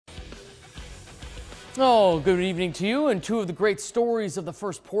Oh, good evening to you. And two of the great stories of the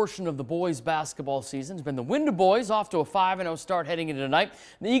first portion of the boys basketball season has been the Wyndham boys off to a 5-0 start heading into tonight.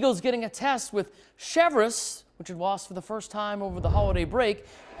 The Eagles getting a test with Cheverus, which had lost for the first time over the holiday break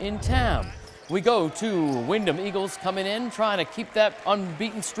in town. We go to Wyndham. Eagles coming in, trying to keep that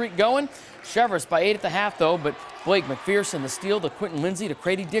unbeaten streak going. Cheverus by 8 at the half, though, but Blake McPherson the steal to Quentin Lindsay to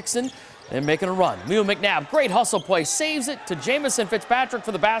Crady Dixon. They're making a run. Leo McNabb, great hustle play, saves it to Jamison Fitzpatrick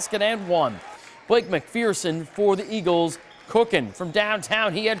for the basket and one. Blake McPherson for the Eagles, cooking from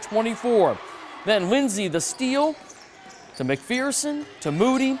downtown. He had 24. Then Lindsay the steal to McPherson to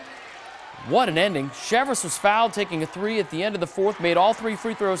Moody. What an ending. Cheverus was fouled, taking a three at the end of the fourth, made all three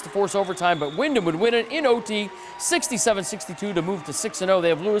free throws to force overtime, but Wyndham would win it in OT, 67-62 to move to 6-0. They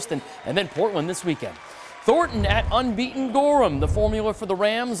have Lewiston and then Portland this weekend. Thornton at unbeaten Gorham. The formula for the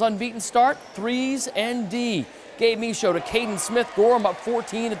Rams' unbeaten start, 3s and D. Gabe Michaud to Caden Smith. Gorham up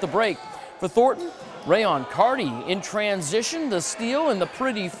 14 at the break. For Thornton, Rayon Carty in transition, the steal and the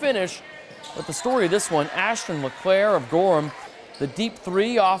pretty finish. But the story of this one, Ashton LeClaire of Gorham, the deep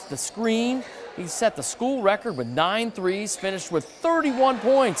three off the screen. He set the school record with 9 threes, finished with 31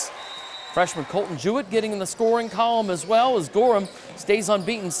 points. Freshman Colton Jewett getting in the scoring column as well as Gorham stays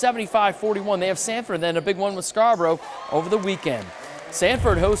unbeaten, 75-41. They have Sanford and then a big one with Scarborough over the weekend.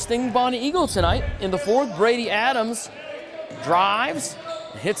 Sanford hosting Bonnie Eagle tonight in the fourth. Brady Adams drives,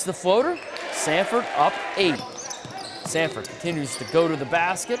 hits the floater. Sanford up 8. Sanford continues to go to the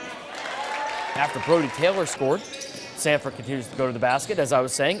basket after Brody Taylor scored. Sanford continues to go to the basket, as I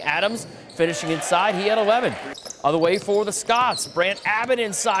was saying. Adams finishing inside. He had 11. Other way for the Scots. Brant Abbott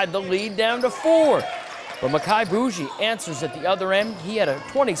inside, the lead down to 4. But Makai Bougie answers at the other end. He had a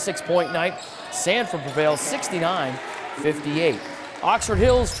 26-point night. Sanford prevails 69-58. Oxford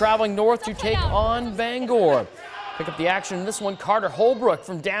Hills traveling north to take on Bangor. Pick up the action in this one. Carter Holbrook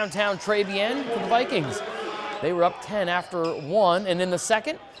from downtown Trebienne for the Vikings. They were up 10 after 1. And in the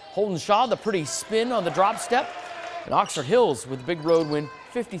second, Holden Shaw, the pretty spin on the drop step. And Oxford Hills with a big road win,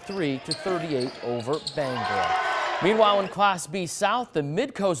 53-38 over Bangor. Meanwhile, in Class B South, the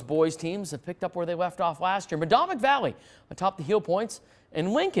Mid-Coast boys teams have picked up where they left off last year. Madomic Valley atop the heel points,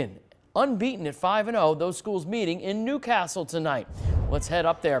 and Lincoln unbeaten at 5-0. Those schools meeting in Newcastle tonight. Let's head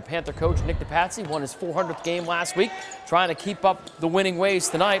up there. Panther coach Nick DePatsy won his 400th game last week, trying to keep up the winning ways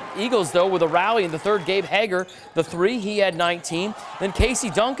tonight. Eagles, though, with a rally in the third. Gabe Hager, the 3, he had 19. Then Casey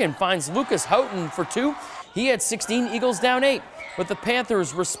Duncan finds Lucas Houghton for 2. He had 16. Eagles down 8. But the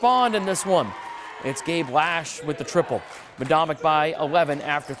Panthers respond in this one. It's Gabe Lash with the triple. Madomic by 11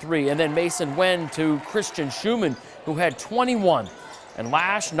 after 3. And then Mason Wen to Christian Schumann, who had 21. And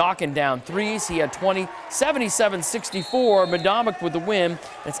Lash knocking down threes. He had 20, 77-64. Madomic with the win.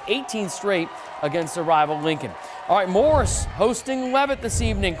 That's 18 straight against their rival Lincoln. All right, Morris hosting Leavitt this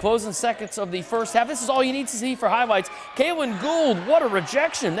evening. Closing seconds of the first half. This is all you need to see for highlights. Kalen Gould, what a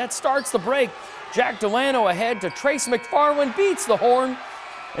rejection. That starts the break. Jack Delano ahead to Trace McFarland, beats the Horn.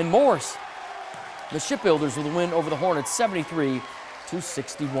 And Morris, the Shipbuilders with a win over the Hornets,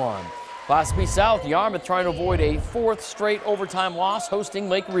 73-61. Class B South, Yarmouth trying to avoid a 4th straight overtime loss, hosting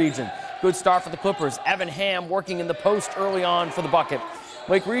Lake Region. Good start for the Clippers. Evan Ham working in the post early on for the bucket.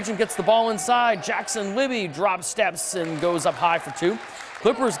 Lake Region gets the ball inside. Jackson Libby drop steps and goes up high for 2.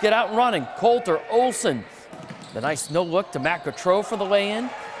 Clippers get out and running. Coulter Olson, the nice no-look to Matt Gautreau for the lay-in.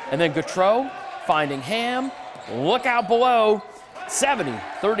 And then Gautreau finding Ham. Look out below.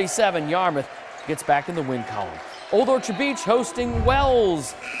 70-37, Yarmouth gets back in the win column. Old Orchard Beach hosting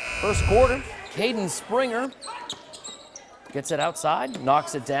Wells. First quarter, Caden Springer gets it outside,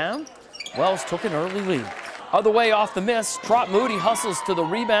 knocks it down. Wells took an early lead. Other way off the miss, Trot Moody hustles to the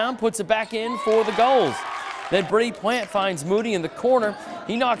rebound, puts it back in for the goals. Then Brady Plant finds Moody in the corner.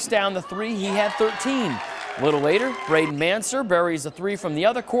 He knocks down the 3. He had 13. A little later, Braden Manser buries a 3 from the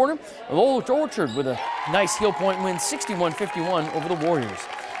other corner. Old Orchard with a nice heel point win, 61-51 over the Warriors.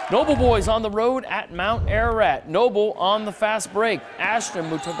 Noble boys on the road at Mount Ararat. Noble on the fast break. Ashton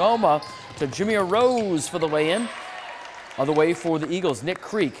Mutagoma to Jameer Rose for the lay-in. Other way for the Eagles, Nick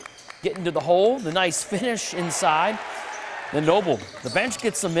Creek getting to the hole. The nice finish inside. Then Noble, the bench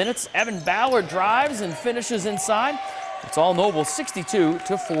gets some minutes. Evan Ballard drives and finishes inside. It's all Noble,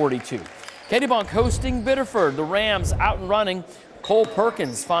 62-42. Kennebunk hosting Biddeford. The Rams out and running. Cole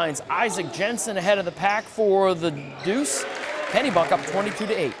Perkins finds Isaac Jensen ahead of the pack for the Deuce. Kennebunk up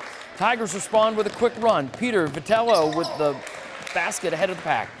 22-8. Tigers respond with a quick run. Peter Vitello with the basket ahead of the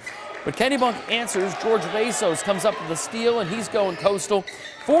pack. But Kennebunk answers. George Bezos comes up with the steal, and he's going coastal.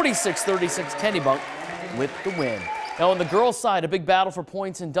 46-36, Kennebunk with the win. Now on the girls' side, a big battle for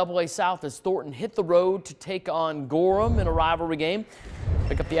points in AA South as Thornton hit the road to take on Gorham in a rivalry game.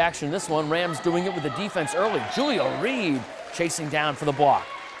 Pick up the action in this one. Rams doing it with the defense early. Julia Reed chasing down for the block.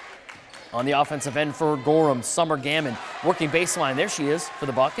 On the offensive end for Gorham, Summer Gammon working baseline. There she is for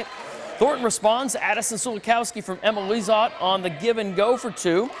the bucket. Thornton responds. Addison Sulikowski from Emma Lizot on the give and go for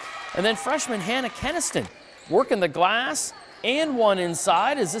 2. And then freshman Hannah Keniston working the glass and one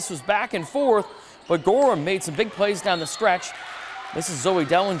inside as this was back and forth. But Gorham made some big plays down the stretch. This is Zoe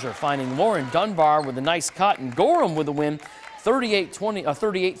Dellinger finding Lauren Dunbar with a nice cut, and Gorham with a win,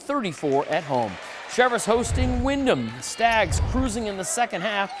 38-34 at home. Cheverus hosting Wyndham. Stags cruising in the second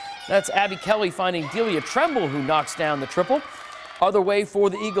half. That's Abby Kelly finding Delia Tremble, who knocks down the triple. Other way for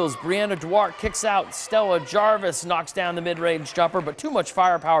the Eagles, Brianna Duarte kicks out. Stella Jarvis knocks down the mid-range jumper, but too much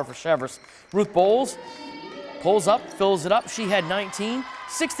firepower for Cheverus. Ruth Bowles pulls up, fills it up. She had 19.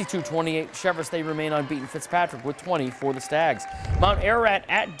 62-28, Cheverus, they remain unbeaten. Fitzpatrick with 20 for the Stags. Mount Ararat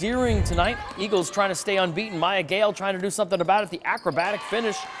at Deering tonight. Eagles trying to stay unbeaten. Maya Gale trying to do something about it. The acrobatic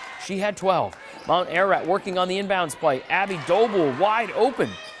finish, she had 12. Mount Ararat working on the inbounds play. Abby Doble wide open.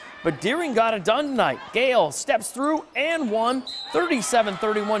 But Deering got it done tonight. Gale steps through and won.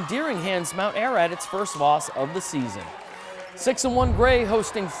 37-31, Deering hands Mount Ararat its first loss of the season. 6-1 Gray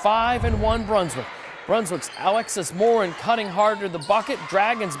hosting 5-1 Brunswick. Brunswick's Alexis Morin cutting hard to the bucket.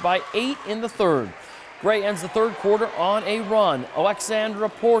 Dragons by 8 in the third. Gray ends the third quarter on a run. Alexandra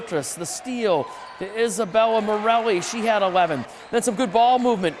Portas, the steal to Isabella Morelli. She had 11. Then some good ball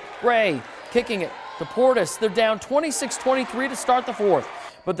movement. Gray kicking it to Portas. They're down 26-23 to start the fourth.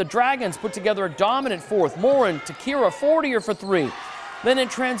 But the Dragons put together a dominant fourth. Morin to Kira 40 for 3. Then in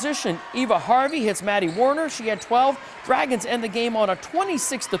transition, Eva Harvey hits Maddie Werner. She had 12. Dragons end the game on a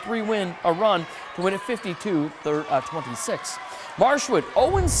 26-3 win, a run to win at 52-26. Marshwood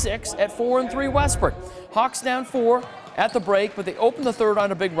 0-6 at 4-3 Westbrook. Hawks down 4 at the break, but they open the third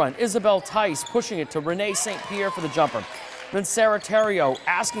on a big run. Isabel Tice pushing it to Renee St. Pierre for the jumper. Then Sarah Terrio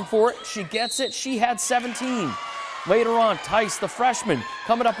asking for it. She gets it. She had 17. Later on, Tice, the freshman,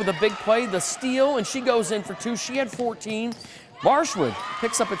 coming up with a big play, the steal, and she goes in for 2. She had 14. Marshwood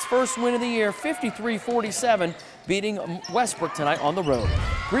picks up its first win of the year, 53-47, beating Westbrook tonight on the road.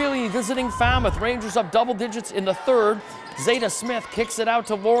 Greeley visiting Falmouth. Rangers up double digits in the third. Zeta Smith kicks it out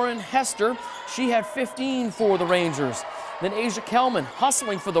to Lauren Hester. She had 15 for the Rangers. Then Asia Kelman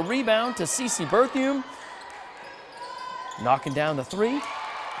hustling for the rebound to Cece Berthium. Knocking down the 3.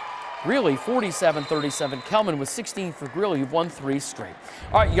 Greeley 47-37. Kelman with 16 for Greeley. You've won 3 straight.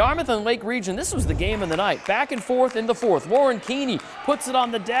 All right, Yarmouth and Lake Region. This was the game of the night. Back and forth in the fourth. Lauren Keeney puts it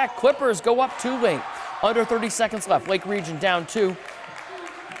on the deck. Clippers go up too late. Under 30 seconds left. Lake Region down 2.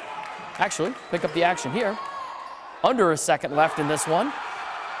 Actually, pick up the action here. Under a second left in this one.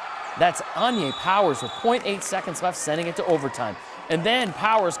 That's Anya Powers with 0.8 seconds left, sending it to overtime. And then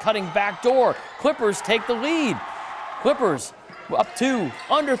Powers cutting back door. Clippers take the lead. Clippers up 2,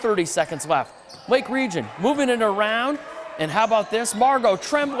 under 30 seconds left. Lake Region moving it around. And how about this? Margot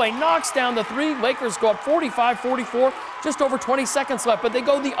Tremblay knocks down the 3. Lakers go up 45-44, just over 20 seconds left, but they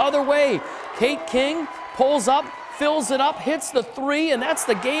go the other way. Kate King pulls up, fills it up, hits the 3, and that's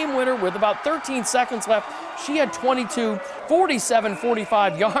the game winner with about 13 seconds left. She had 22,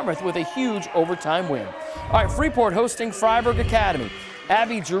 47-45, Yarmouth with a huge overtime win. All right, Freeport hosting Freiburg Academy.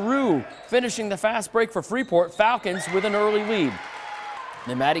 Abby Giroux finishing the fast break for Freeport. Falcons with an early lead.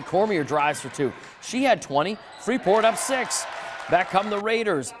 Then Maddie Cormier drives for 2. She had 20. Freeport up 6. Back come the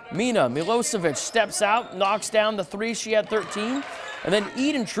Raiders. Mina Milosevic steps out, knocks down the 3. She had 13. And then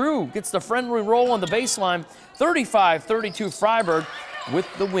Eden True gets the friendly roll on the baseline. 35-32 Freiburg with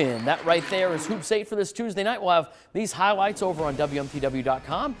the win. That right there is Hoops 8 for this Tuesday night. We'll have these highlights over on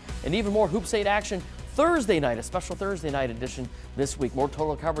WMTW.com and even more Hoops 8 action Thursday night, a special Thursday night edition this week. More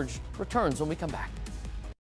total coverage returns when we come back.